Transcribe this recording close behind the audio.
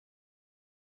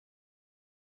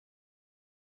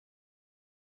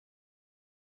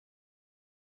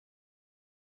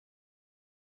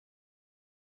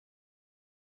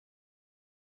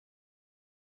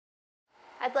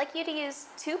I'd like you to use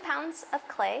 2 pounds of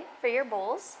clay for your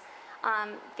bowls.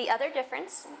 The other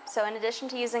difference, so in addition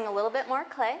to using a little bit more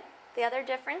clay, the other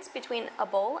difference between a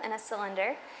bowl and a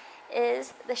cylinder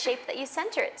is the shape that you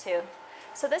center it to.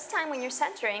 So this time when you're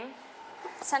centering,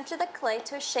 center the clay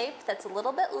to a shape that's a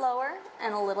little bit lower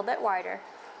and a little bit wider.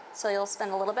 So you'll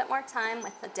spend a little bit more time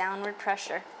with the downward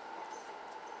pressure.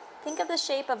 Think of the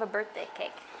shape of a birthday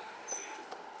cake.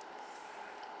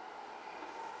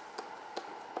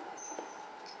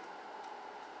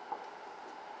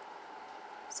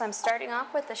 So I'm starting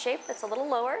off with the shape that's a little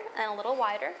lower and a little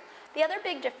wider. The other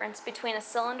big difference between a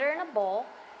cylinder and a bowl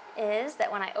is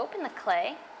that when I open the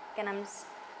clay, again I'm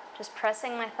just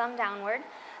pressing my thumb downward,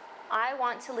 I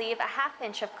want to leave a 1/2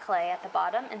 inch of clay at the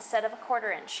bottom instead of a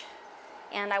 1/4 inch.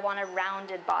 And I want a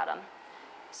rounded bottom.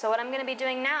 So what I'm going to be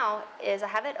doing now is I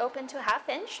have it open to a 1/2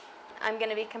 inch. I'm going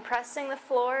to be compressing the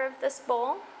floor of this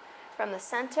bowl from the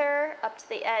center up to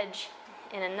the edge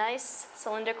in a nice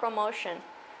cylindrical motion.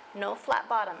 No flat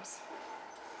bottoms.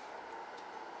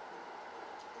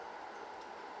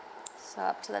 So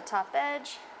up to the top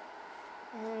edge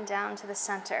and down to the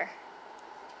center.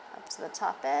 Up to the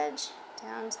top edge,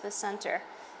 down to the center.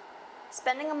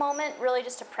 Spending a moment really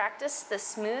just to practice this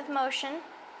smooth motion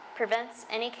prevents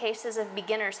any cases of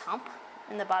beginner's hump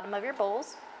in the bottom of your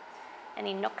bowls,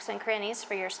 any nooks and crannies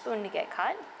for your spoon to get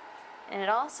caught, and it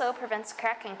also prevents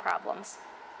cracking problems.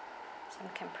 So I'm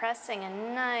compressing a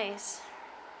nice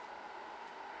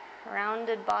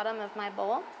rounded bottom of my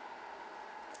bowl.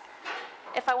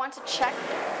 If I want to check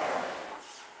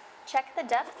the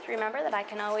depth, remember that I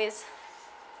can always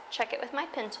check it with my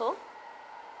pin tool.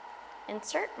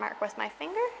 Insert, mark with my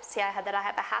finger. See I have a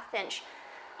 1/2 inch.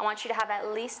 I want you to have at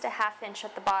least a 1/2 inch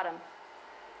at the bottom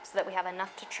so that we have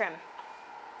enough to trim.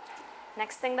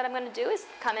 Next thing that I'm going to do is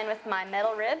come in with my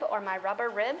metal rib or my rubber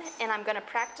rib, and I'm going to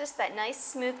practice that nice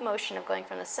smooth motion of going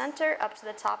from the center up to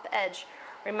the top edge.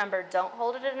 Remember, don't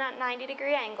hold it at a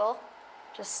 90-degree angle,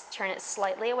 just turn it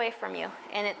slightly away from you.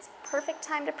 And it's perfect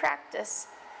time to practice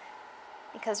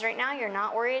because right now you're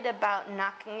not worried about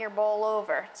knocking your bowl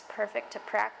over. It's perfect to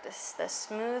practice the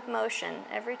smooth motion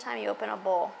every time you open a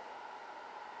bowl.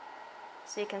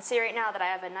 So you can see right now that I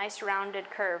have a nice rounded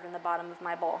curve in the bottom of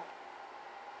my bowl.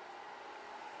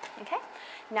 Okay,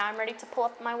 now I'm ready to pull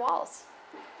up my walls.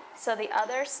 So the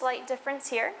other slight difference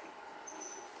here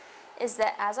is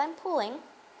that as I'm pulling,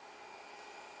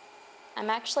 I'm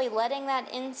actually letting that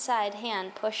inside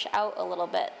hand push out a little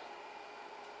bit.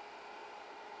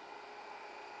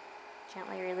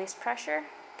 Gently release pressure,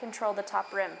 control the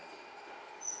top rim.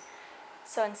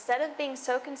 So instead of being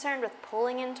so concerned with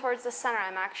pulling in towards the center,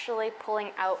 I'm actually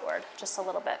pulling outward just a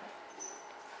little bit.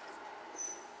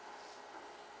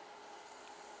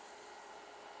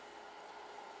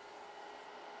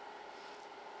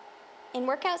 And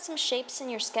work out some shapes in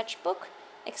your sketchbook.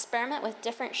 Experiment with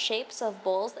different shapes of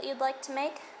bowls that you'd like to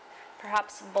make.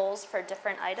 Perhaps bowls for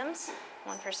different items.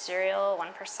 One for cereal,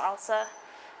 one for salsa,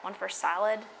 one for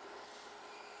salad.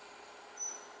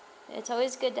 It's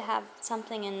always good to have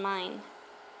something in mind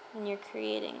when you're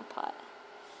creating a pot.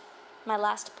 My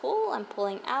last pull, I'm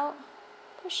pulling out,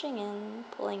 pushing in,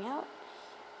 pulling out.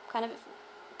 Kind of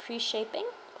pre-shaping,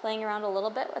 playing around a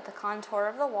little bit with the contour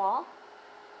of the wall.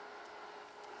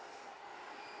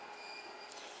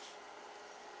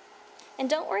 And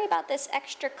don't worry about this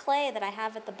extra clay that I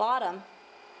have at the bottom.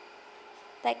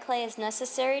 That clay is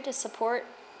necessary to support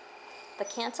the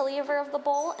cantilever of the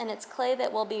bowl, and it's clay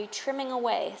that will be trimming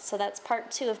away. So that's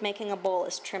part 2 of making a bowl,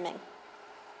 is trimming.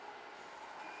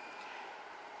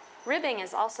 Ribbing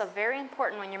is also very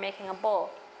important when you're making a bowl.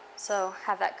 So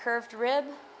have that curved rib,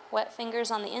 wet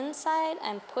fingers on the inside.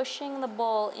 I'm pushing the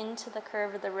bowl into the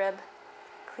curve of the rib.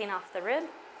 Clean off the rib.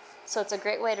 So it's a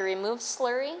great way to remove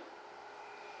slurry.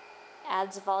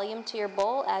 Adds volume to your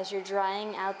bowl as you're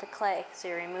drying out the clay, so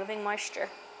you're removing moisture.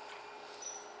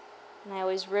 And I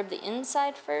always rib the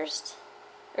inside first,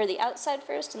 or the outside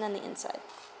first, and then the inside.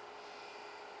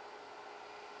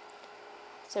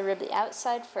 So rib the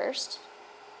outside first.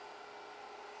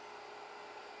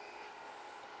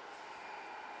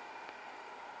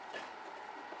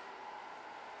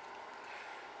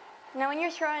 Now when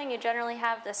you're throwing, you generally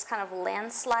have this kind of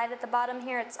landslide at the bottom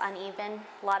here. It's uneven,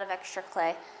 a lot of extra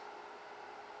clay.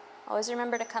 Always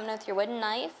remember to come in with your wooden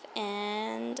knife,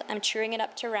 and I'm truing it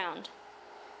up to round.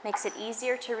 Makes it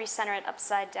easier to recenter it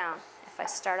upside down if I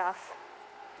start off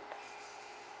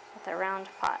with a round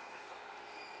pot.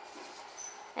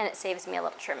 And it saves me a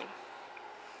little trimming.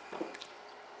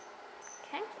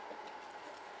 Okay.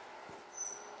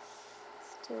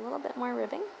 Let's do a little bit more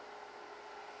ribbing.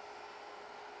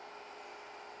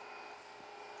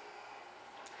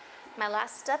 My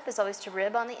last step is always to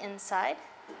rib on the inside.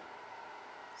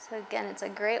 So again, it's a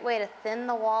great way to thin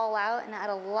the wall out and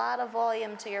add a lot of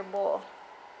volume to your bowl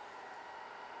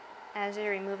as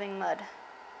you're removing mud.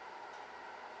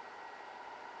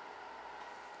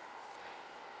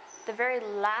 The very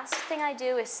last thing I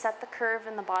do is set the curve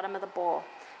in the bottom of the bowl.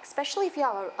 Especially if you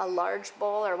have a large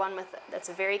bowl or one that's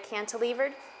very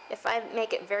cantilevered. If I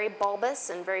make it very bulbous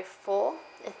and very full,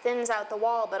 it thins out the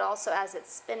wall, but also as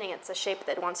it's spinning, it's a shape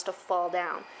that wants to fall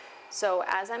down. So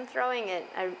as I'm throwing it,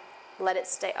 I let it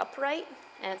stay upright,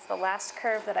 and it's the last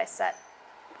curve that I set.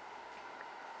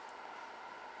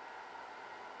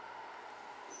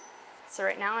 So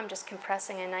right now I'm just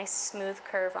compressing a nice smooth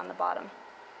curve on the bottom.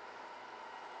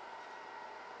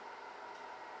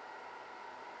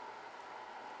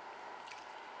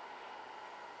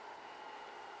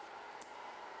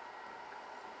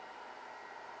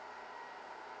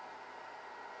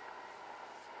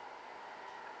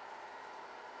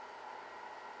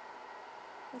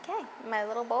 Okay, my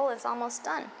little bowl is almost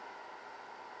done.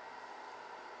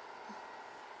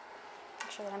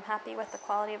 Make sure that I'm happy with the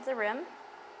quality of the rim.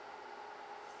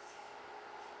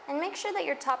 And make sure that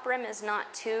your top rim is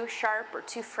not too sharp or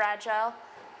too fragile,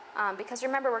 because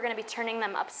remember, we're going to be turning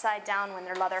them upside down when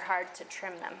they're leather hard to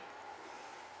trim them.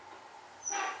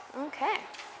 Okay.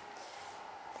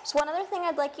 So one other thing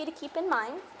I'd like you to keep in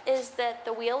mind is that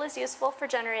the wheel is useful for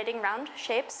generating round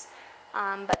shapes,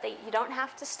 but you don't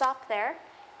have to stop there.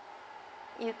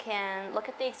 You can look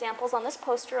at the examples on this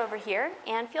poster over here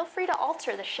and feel free to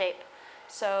alter the shape.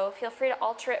 So feel free to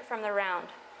alter it from the round.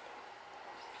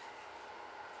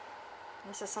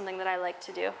 This is something that I like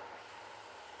to do.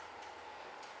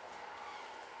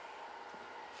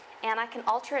 And I can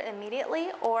alter it immediately,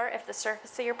 or if the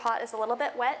surface of your pot is a little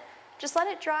bit wet, just let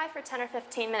it dry for 10 or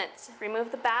 15 minutes.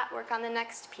 Remove the bat, work on the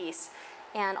next piece,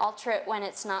 and alter it when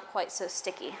it's not quite so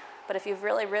sticky. But if you've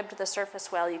really ribbed the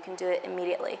surface well, you can do it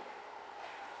immediately.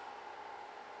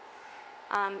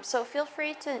 So feel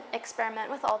free to experiment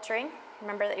with altering.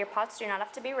 Remember that your pots do not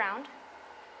have to be round.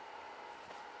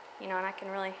 You know, and I can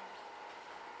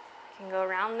go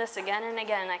around this again and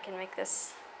again. I can make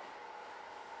this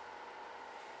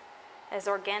as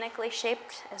organically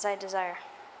shaped as I desire.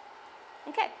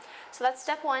 Okay, so that's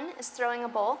step one, is throwing a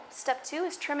bowl. Step two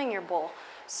is trimming your bowl.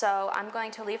 So I'm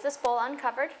going to leave this bowl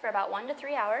uncovered for about 1 to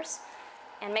 3 hours.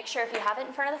 And make sure if you have it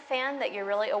in front of the fan that you're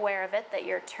really aware of it, that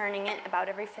you're turning it about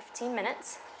every 15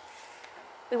 minutes.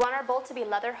 We want our bowl to be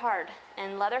leather hard.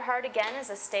 And leather hard, again, is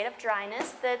a state of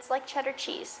dryness that's like cheddar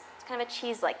cheese. It's kind of a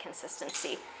cheese-like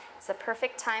consistency. It's the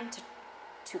perfect time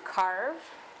to carve.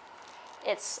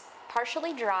 It's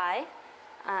partially dry,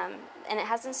 and it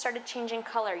hasn't started changing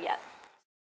color yet.